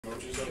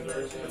switches up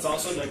there. It's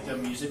also like the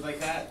music like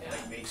that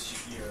like makes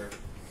you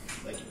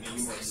more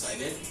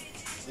excited.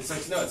 It's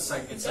like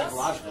it's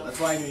psychological. That's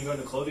why when you go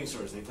into clothing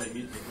stores, they play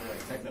music, they play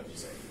like techno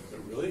music.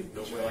 Really?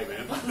 No way,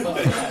 man.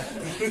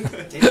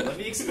 David, let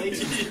me explain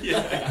to you.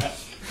 Yeah.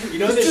 You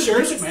know this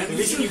shirt, man. The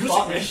reason you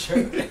bought this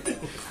shirt.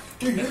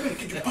 Dude,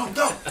 get your pumped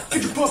up.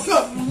 Get your pumped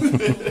up.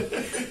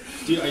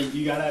 Dude,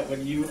 you gotta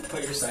when you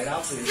put your site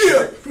out for your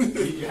shirt,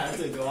 you have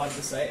to go onto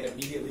the site and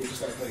immediately just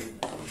start playing.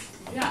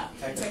 Yeah,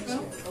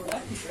 techno. Oh,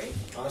 that'd be great.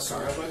 On a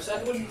startup website.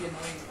 That wouldn't be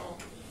annoying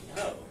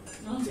at all.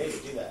 No.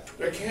 David, do that.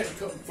 I can't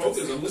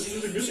focus. I'm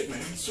listening to the music, man.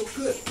 It's so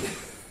good.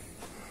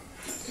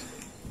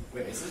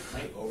 Wait, is it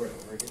playing over and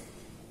over again?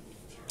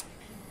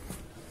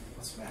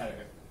 What's the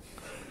matter?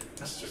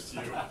 That's just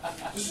you.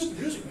 This is the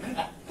music, man.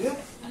 Yeah.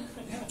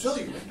 Yeah, I'm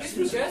telling you. It's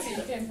from Jersey,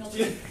 you can't help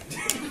it.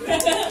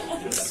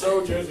 It's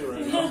so Jersey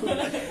right now.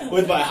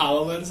 With my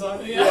HoloLens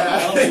on?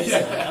 Yeah.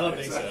 I don't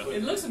think so.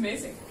 It looks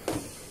amazing.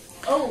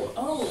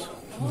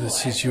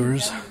 This is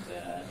yours.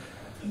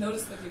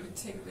 Notice that you could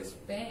take this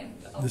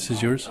band. This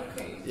is yours?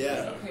 Okay.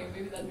 Yeah. Okay,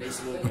 maybe that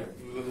makes it A better.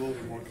 little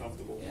bit more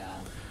comfortable.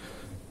 Yeah.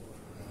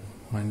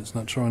 Mine is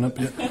not showing up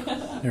yet.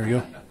 There we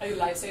go. Are you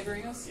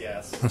lightsabering us?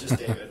 Yes, just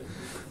David.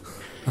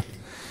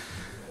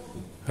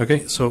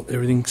 Okay, so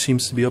everything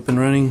seems to be up and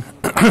running.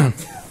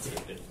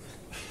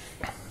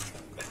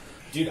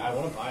 Dude, I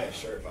want to buy a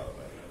shirt, by the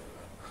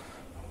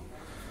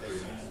way.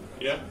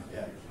 Yeah?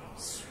 Yeah.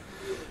 It's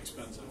really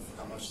expensive.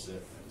 How much is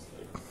it?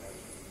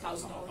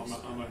 $1,000.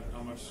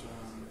 How much?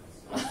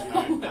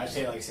 I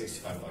pay like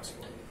 $65 for it.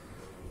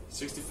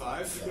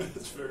 65? Yeah.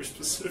 That's very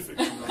specific.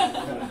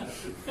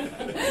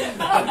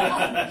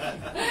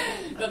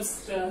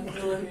 That's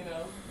Dylan, you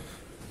know.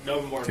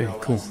 No more, Okay, no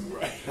cool. less.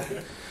 Right.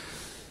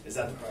 Is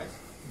that the price?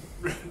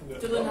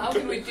 Dylan, how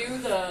can we do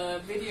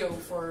the video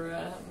for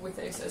with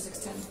the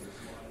SX10?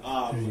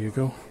 There you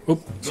go.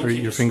 Oh, sorry,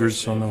 your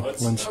fingers on the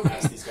lens.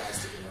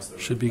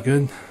 Should be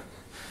good.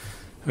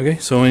 Okay,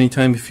 so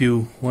anytime if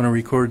you want to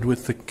record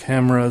with the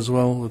camera as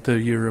well, with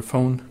your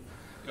phone.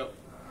 Yep.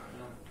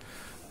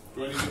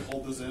 Do I need to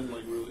hold this in?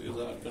 Like, really? Is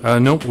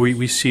that? Nope,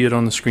 we see it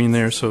on the screen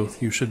there, so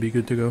you should be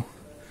good to go.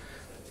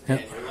 Yeah.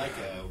 And you're like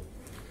a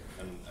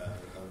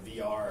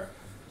VR.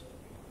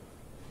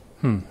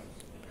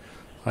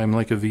 I'm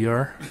like a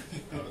VR.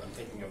 I'm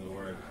thinking of the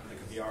word, like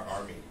a VR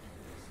army.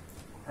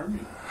 Army?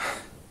 A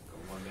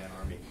one-man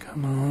army.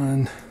 Come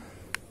on.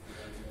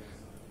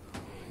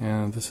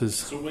 Yeah, this is...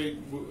 So wait,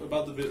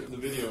 about the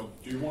video,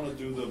 do you want to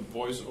do the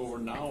voice over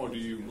now, or do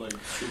you, like,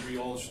 should we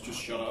all just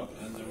shut up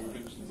and then we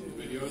can do the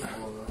video, or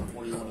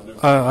what do you want to do?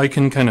 I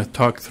can kind of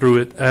talk through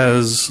it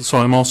so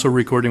I'm also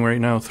recording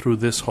right now through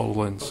this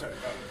HoloLens. Okay.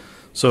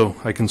 So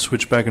I can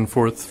switch back and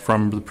forth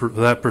from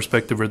that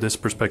perspective or this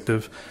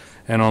perspective.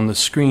 And on the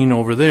screen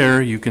over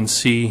there, you can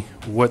see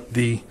what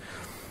the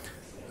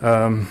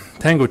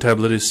Tango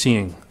tablet is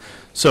seeing.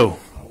 So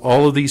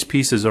all of these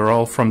pieces are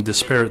all from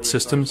disparate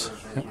systems.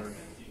 Yep.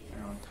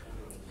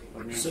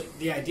 So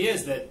the idea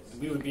is that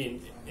we would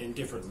be in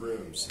different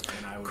rooms,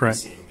 and I would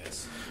Correct. be seeing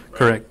this. Right?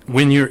 Correct.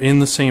 When you're in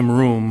the same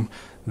room,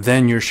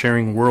 then you're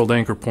sharing world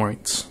anchor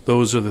points.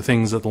 Those are the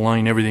things that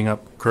line everything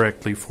up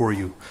correctly for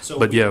you. So,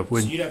 but yeah, so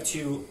you'd have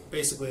two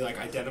basically like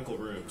identical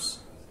rooms.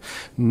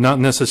 Not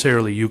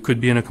necessarily. You could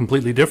be in a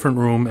completely different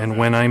room, and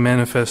when I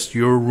manifest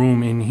your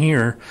room in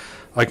here,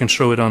 I can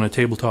show it on a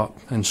tabletop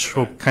and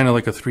show kind of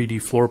like a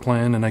 3D floor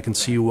plan, and I can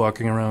see you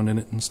walking around in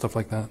it and stuff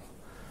like that.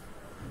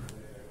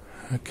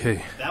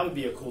 Okay. That would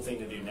be a cool thing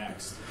to do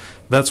next.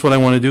 That's what I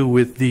want to do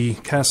with the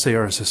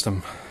CastAR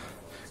system.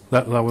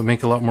 That would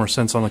make a lot more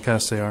sense on the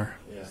CastAR.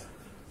 Yeah.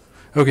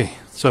 Okay,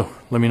 so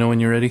let me know when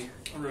you're ready.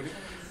 I'm ready.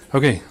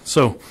 Okay,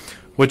 so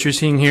what you're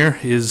seeing here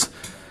is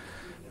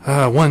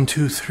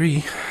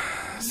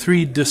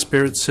 3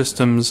 disparate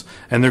systems,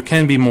 and there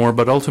can be more,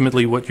 but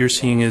ultimately what you're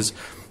seeing is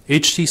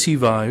HTC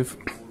Vive,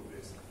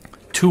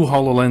 2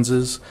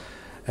 HoloLenses,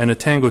 and a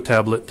Tango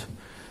tablet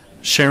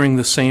sharing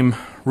the same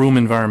room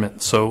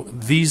environment. So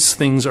these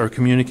things are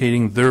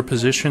communicating their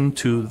position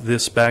to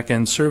this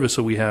back-end service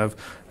that we have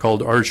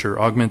called Archer,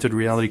 Augmented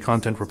Reality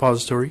Content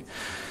Repository.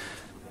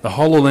 The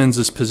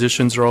HoloLens'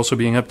 positions are also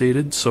being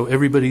updated, so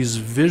everybody's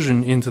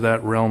vision into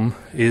that realm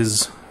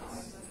is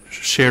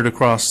shared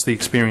across the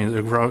experience,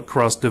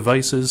 across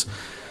devices,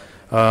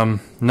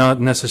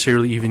 not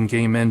necessarily even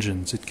game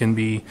engines. It can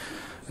be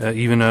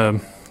even a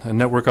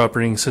network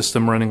operating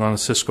system running on a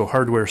Cisco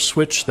hardware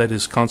switch that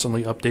is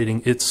constantly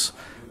updating its,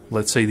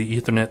 let's say, the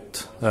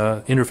Ethernet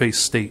interface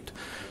state,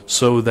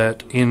 so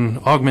that in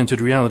augmented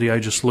reality I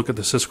just look at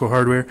the Cisco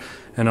hardware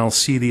and I'll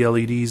see the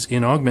LEDs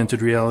in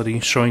augmented reality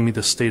showing me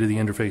the state of the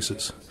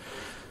interfaces.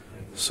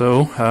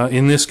 So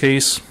in this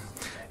case,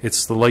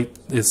 it's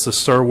the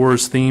Star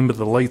Wars theme, but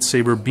the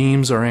lightsaber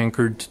beams are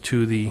anchored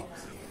to the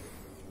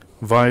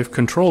Vive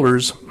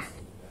controllers.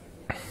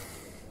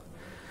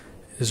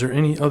 Is there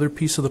any other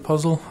piece of the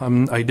puzzle?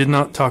 I did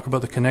not talk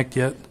about the Kinect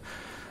yet.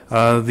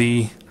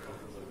 The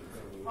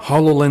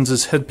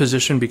HoloLens's head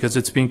position, because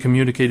it's being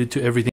communicated to everything